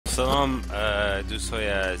سلام دوستای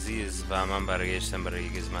عزیز و من برگشتم برای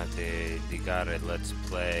یک قسمت دیگر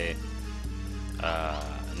Let's Play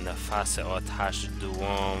نفس آتش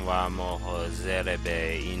دوم و ما حاضر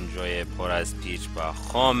به این جای پر از پیچ و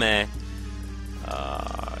خامه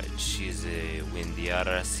چیز ویندیا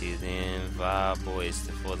رسیدیم و با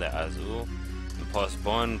استفاده از او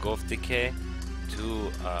پاسبان گفته که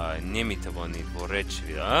تو نمیتوانید وارد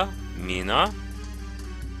شوید.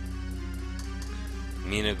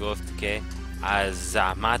 مینا گفت که از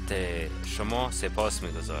زحمت شما سپاس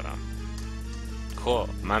میگذارم. خب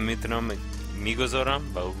من میتونم میگذارم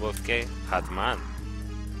و او گفت که حتما.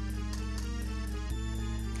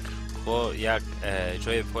 خب یک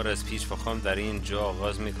جای پر از پیچ و خام در این جا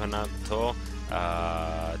آغاز میکنم تا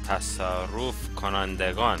تصرف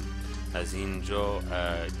کنندگان از اینجا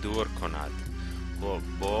دور کند. خب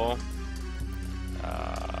با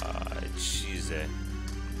چیزه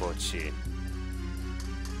با چی؟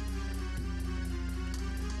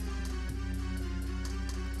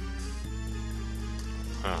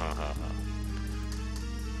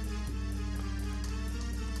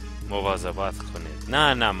 مواظبت کنید.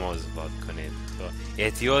 نه مواظبت کنید.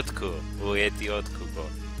 احتیاط کو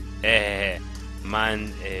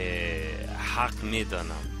من حق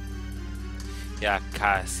میدانم یک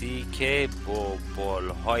کسی که با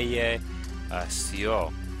بالهای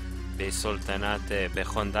سیاه به سلطنت به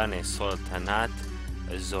خواندن سلطنت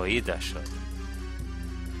زاییده شد،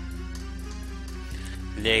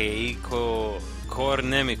 لیکی کار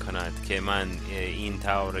نمی کند که من این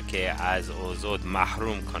طور که از آزاد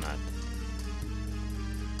محروم کند.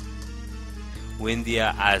 ویندیا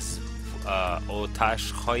از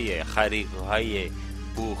آتش های خریق های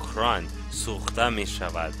بخران سوخته می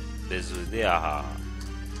شود به زودی.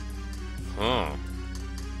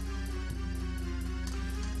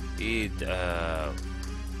 این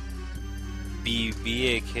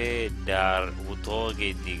بیبیه که در اتاق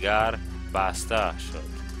دیگر بسته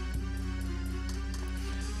شد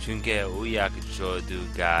چون که او یک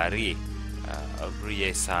جادوگری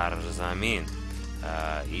روی سرزمین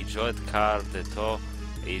ایجاد کرد تا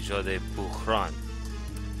ایجاد بحران.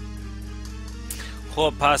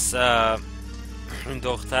 خب پس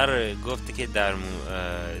دختر گفت که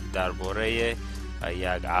درباره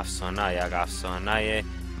یک افسانه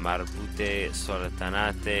مربوط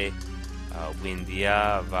سلطنت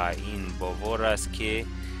ویندیا و این باور است که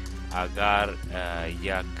اگر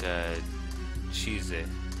یک چیزه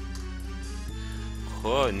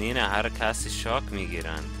خب نه هر کسی شاک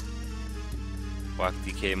میگیرند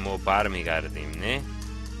وقتی که ما بر میگردیم، نه؟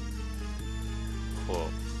 خب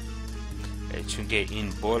چون که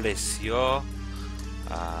این بال سیاه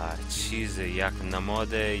چیز یک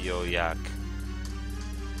نماد یا یک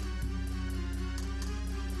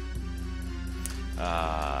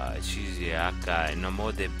چیزی یک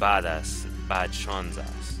نماد بعد شانز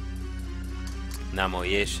است،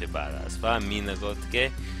 نمایش بعد است. و می نگفت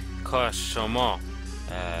که کاش شما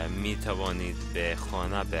می توانید به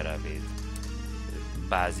خانه بروید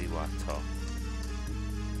بعضی وقتها.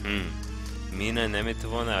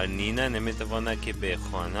 نینا نمیتواند که به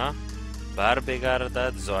خانه بر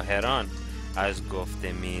بگردد ظاهران از گفت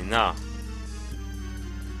مینا.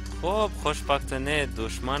 خب خوشبختانه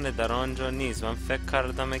دشمن در آنجا نیست. من فکر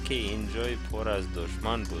کردم که اینجای پر از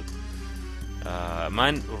دشمن بود.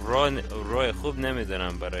 من راه خوب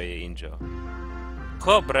نمیدونم برای اینجا.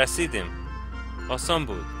 خب رسیدیم، آسان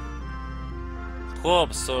بود. خب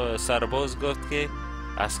سرباز گفت که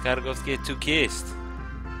عسکر گفت که تو کیست؟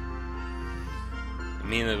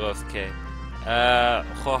 مینا گفت که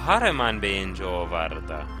خواهر من به اینجا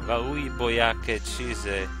آورده و اوی با یک چیز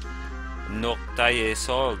نقطه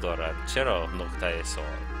سوال دارد. چرا نقطه سوال؟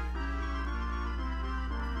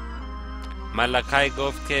 ملکه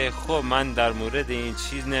گفت که خب من در مورد این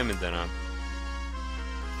چیز نمیدونم.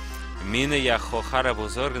 مینا یک خواهر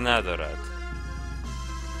بزرگ ندارد.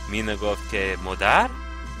 مینا گفت که مادر؟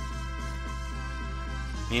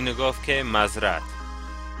 مینا گفت که معذرت.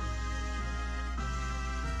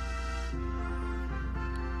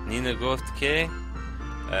 مینا گفت که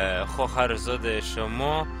خواهرزاده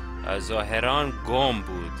شما ظاهران گم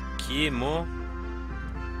بود. کی مو؟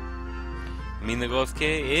 مینا گفت که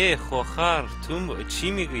ای خواهر تو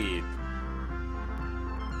چی میگویید؟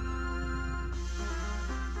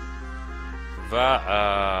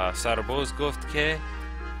 و سرباز گفت که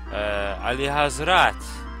علی حضرت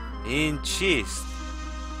این چیست؟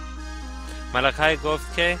 ملکه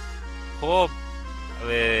گفت که خب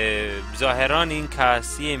ظاهران این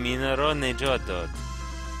کسی مینا را نجات داد.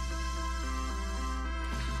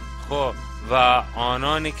 خب و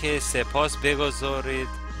آنانی که سپاس بگذارید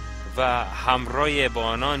و همراه با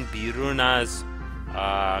آنان بیرون از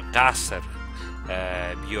قصر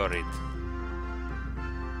بیارید.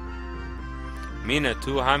 مینه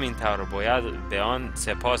تو همین طور باید به آن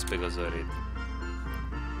سپاس بگذارید.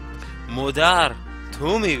 مادر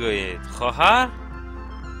تو میگویید خواهر؟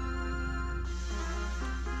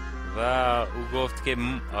 و او گفت که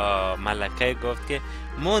ملکه گفت که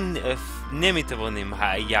ما نمیتوانیم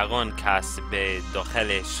یگان کس به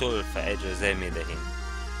داخل شلف اجازه میدهیم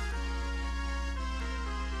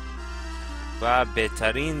و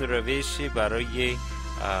بهترین روشی برای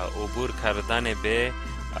عبور کردن به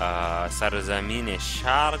سرزمین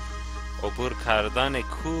شرق عبور کردن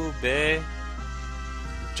کوه به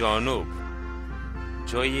جنوب،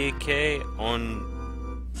 جایی که آن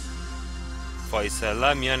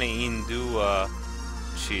فاصله میان این دو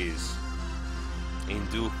چیز، این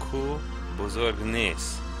دو کوه بزرگ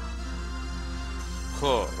نیست.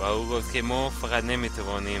 خب و او گفت که ما فقط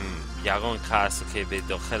نمیتوانیم یگان کس که به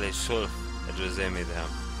داخل شلف اجازه میدهم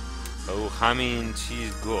و او همین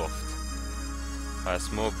چیز گفت.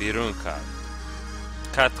 پس ما بیرون کرد.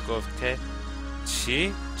 کت گفت که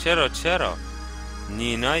چی؟ چرا؟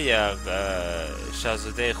 نینا یک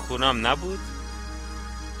شاهزاده خونم نبود؟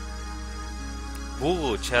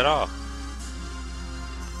 بگو چرا؟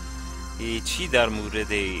 چی در مورد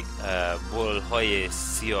بولهای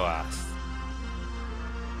سیاه است؟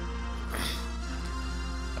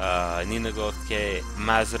 نینا گفت که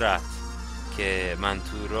معذرت که من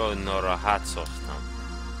تو را ناراحت ساختم.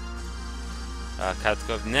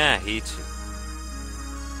 کت گفت نه هیچ.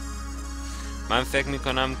 من فکر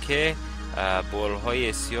میکنم که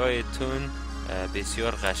بولهای سیاهتون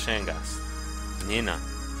بسیار قشنگ است. نینا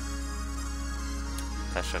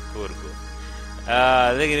تشکر گفت.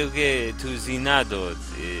 دیگه که توضیح نداد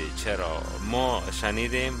چرا. ما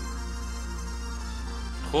شنیدیم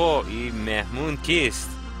خب این مهمون کیست؟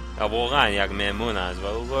 واقعا یک مهمون است و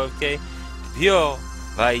او گفت که بیا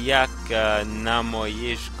و یک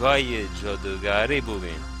نمایشگاه جادوگری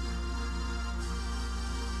ببین.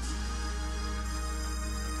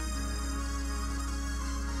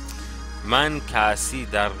 من کسی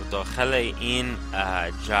در داخل این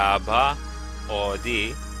جعبه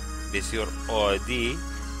عادی بسیار عادی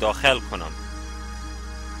داخل کنم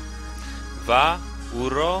و او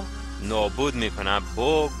را نابود میکنم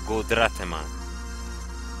با قدرت من.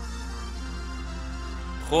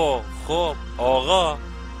 خب آقا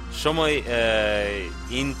شما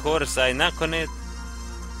این کار سعی نکنید.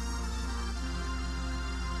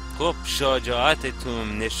 خب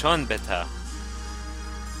شجاعتتون نشان بده.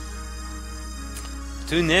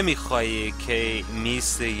 تو نمیخوایی که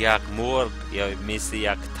مثل یک مرغ یا مثل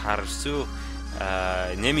یک ترسو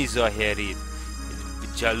نمیظاهرید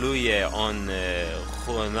جلوی آن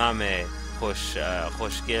خونم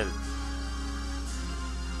خوشگل.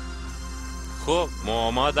 خب ما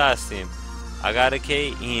آماده هستیم. اگر که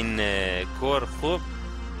این کار خوب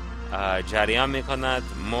جریان میکند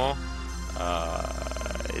ما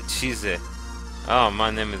چیزه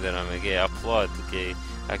من نمیدونم اگه اپلود که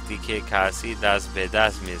وقتی که کسی دست به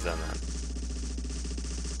دست میزنن.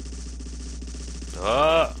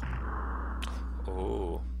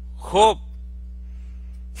 خب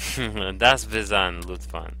دست بزن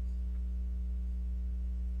لطفا.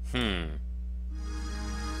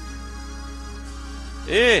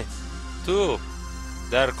 تو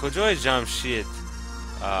در کجای جمشید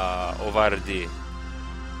آوردی؟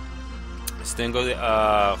 استنگو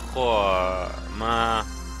خب ما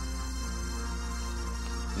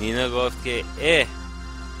نینا گفت که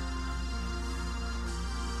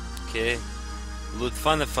که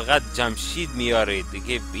لطفاً فقط جمشید میارید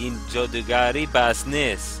دیگه، این جادوگری بس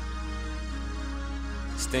نیست.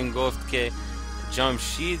 استن گفت که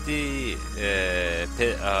جمشید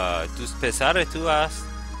دوست پسر تو است؟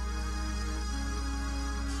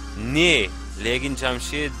 نه لیکن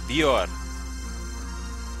جمشید بیار.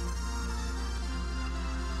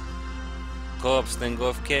 خب استن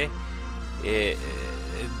گفت که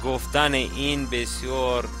گفتن این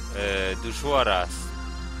بسیار دشوار است،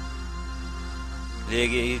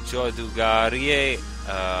 لیکن جادوگری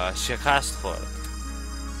شکست خورد.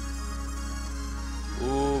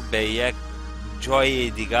 او به یک جای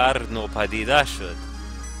دیگر ناپدیده شد،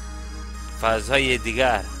 فضای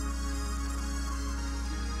دیگر.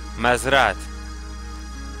 معذرت.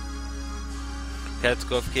 کت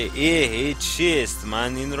گفت که هیچ چیست،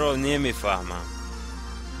 من این رو نمیفهمم.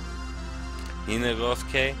 این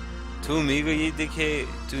گفت که تو میگویی که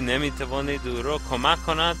تو نمیتوانی او رو کمک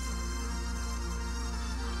کند؟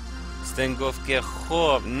 استن گفت که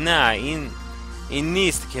خب نه این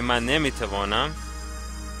نیست که من نمیتوانم.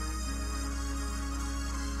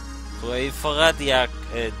 خب این فقط یک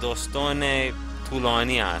داستان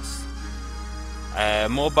طولانی است.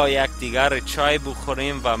 ما با یکدیگر چای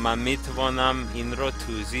بخوریم و من میتوانم این رو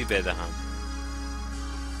توضیح بدهم.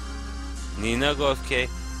 نینا گفت که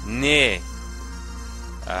نه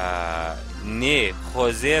نه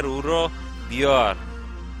خوزر او رو بیار.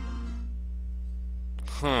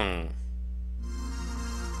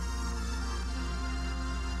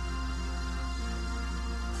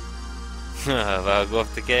 و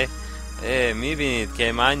گفت که میبینید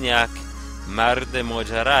که من یک مرد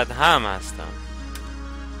مجرد هم هستم.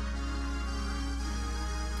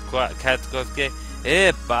 کت گفت که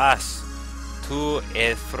بس تو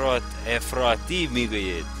افراطی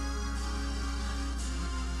میگوید.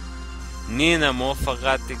 نینا ما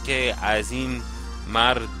فقط که از این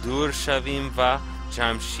مرد دور شویم و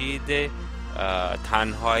جمشید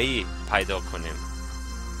تنهایی پیدا کنیم.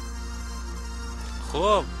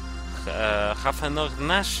 خب خفناک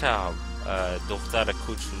نشو دختر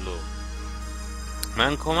کوچولو،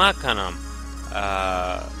 من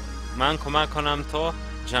کمک کنم تا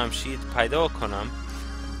جمشید پیدا کنم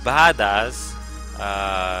بعد از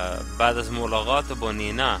ملاقات با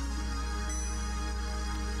نینا.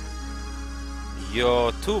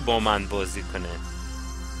 یا تو با من بازی کنه.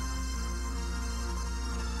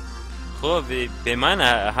 خب به من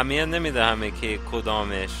اهمیت نمیدهم که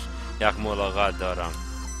کدامش یک ملاقات دارم.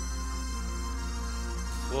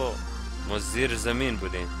 خب ما زیر زمین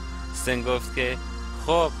بودیم. استن گفت که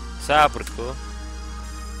خب صبر کن،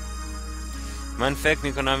 من فکر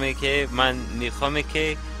میکنم که من میخوام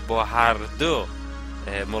که با هر دو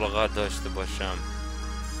ملاقات داشته باشم.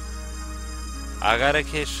 اگر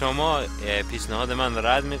که شما پیشنهاد من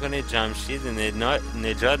رد میکنید جمشید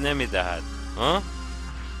نجات نمیدهد.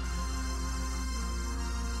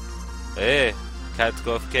 کت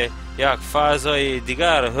گفت که یک فضای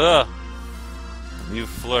دیگر یه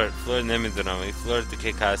فلرت نمیدونم، یه فلرت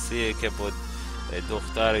که کسیه که با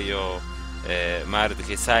دختر یا مرد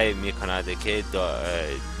که سعی میکند که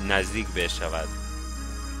نزدیک بشود.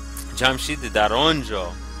 جمشید در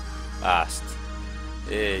آنجا است.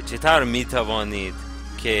 چطور میتوانید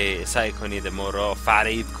که سعی کنید ما را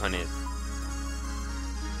فریب کنید؟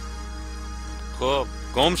 خب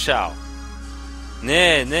گم شو.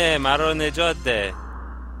 نه مرا نجات ده.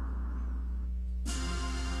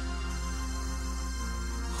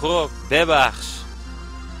 خب ببخش،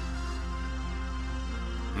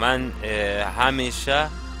 من همیشه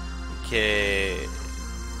که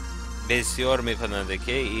بسیار میکننده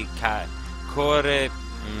که این کار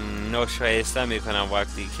ناشایسته میکنم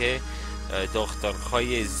وقتی که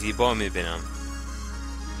دخترهای زیبا میبینم.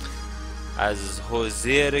 از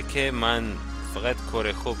حضور که من فقط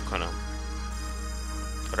کار خوب کنم،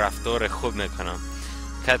 رفتار خوب میکنم.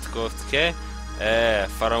 کت گفت که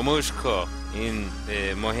فراموش کن، این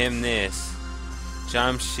مهم نیست.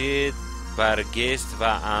 جمشید برگشت و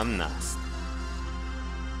امن است.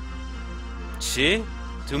 چی؟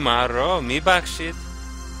 تو من را میبخشید؟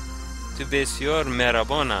 تو بسیار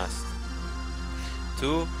مهربان است.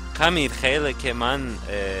 تو کمی خیلی که من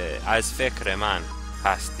از فکر من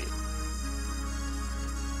هستی.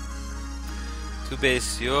 تو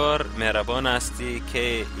بسیار مهربان هستی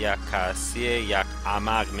که یک کسی یک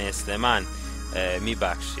احمق مثل من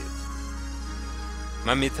میبخشید.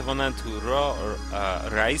 من میتوانم تو را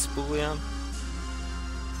رئیس بگویم؟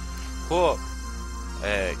 خب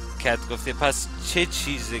کت گفته پس چه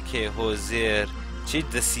چیزی که حضور چه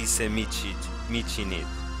دسیسه میچینید؟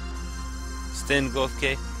 استن گفت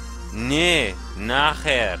که نه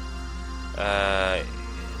خیر،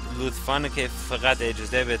 لطفاً که فقط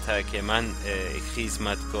اجازه بده که من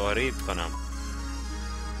خدمتکاری کنم.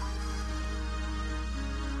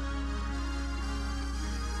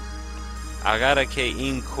 اگر که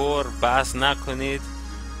این کار بس نکنید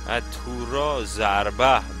تو را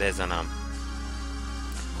ضربه بزنم.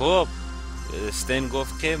 خب استن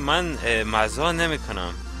گفت که من مزاح نمی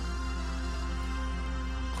کنم.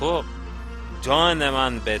 خب جان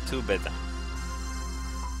من به تو بدم.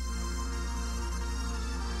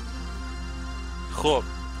 خب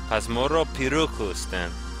پس ما را پیرو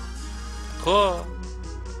کستن. خب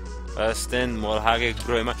استن ملحق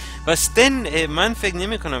گروه من و استن من فکر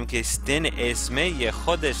نمی کنم که استن اسمه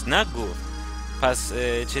خودش نگفت. پس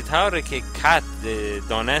چطوره که کت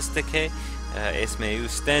دانسته که اسم او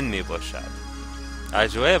استن می باشد؟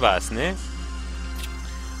 عجایب است نه؟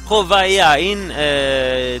 خب و این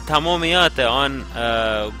تمامیات آن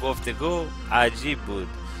گفتگو عجیب بود،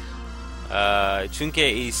 چون که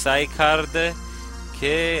ای سعی کرده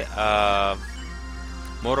که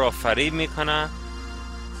ما را فریب میکنه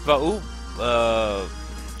و او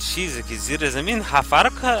چیزی که زیر زمین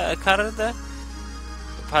حفر کرده.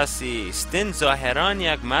 پس استن ظاهران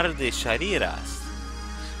یک مرد شریر است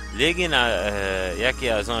لیکن یکی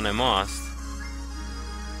از آن ماست.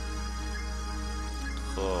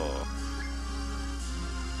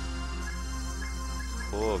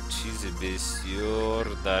 خب چیز بسیار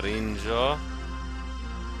در اینجا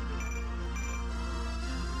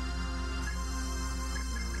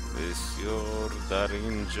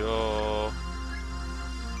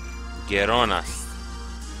گران است،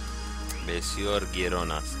 بسیار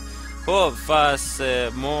گران است. خب پس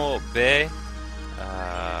ما به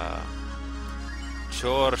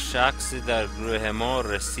 4 شخصی در گروه ما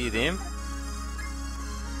رسیدیم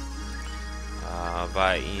و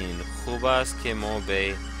این خوب است که ما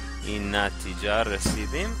به این نتیجه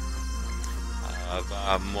رسیدیم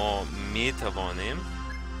و ما می توانیم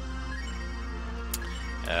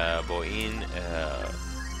با این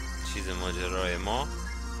چیز ماجرای ما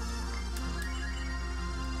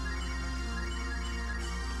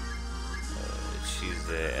چیز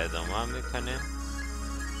ادامه میکنیم.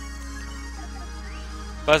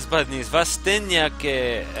 پس بد نیست. و ستنیا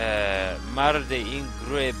که مرد این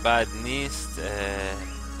گروه بد نیست،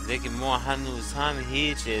 لیکن ما هنوز هم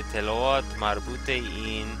هیچ اطلاعات مربوط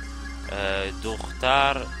این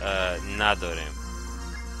دختر نداریم.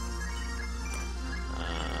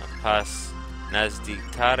 پس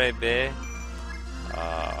نزدیکتر به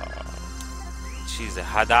چیز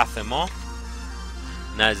هدف ما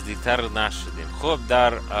نزدیکتر نشدیم. خب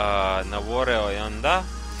در نوار آینده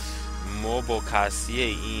ما با کسی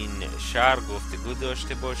این شهر گفتگو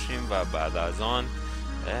داشته باشیم و بعد از آن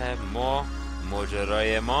ما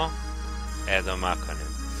ماجرای ما ادامه کنیم.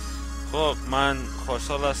 خب من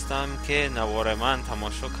خوشحال هستم که نوار من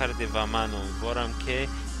تماشا کردی و من امیدوارم که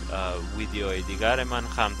ویدیوهای دیگر من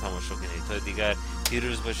هم تماشا کنید. تا دیگر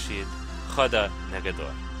پیروز باشید. خدا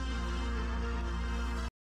نگهدار.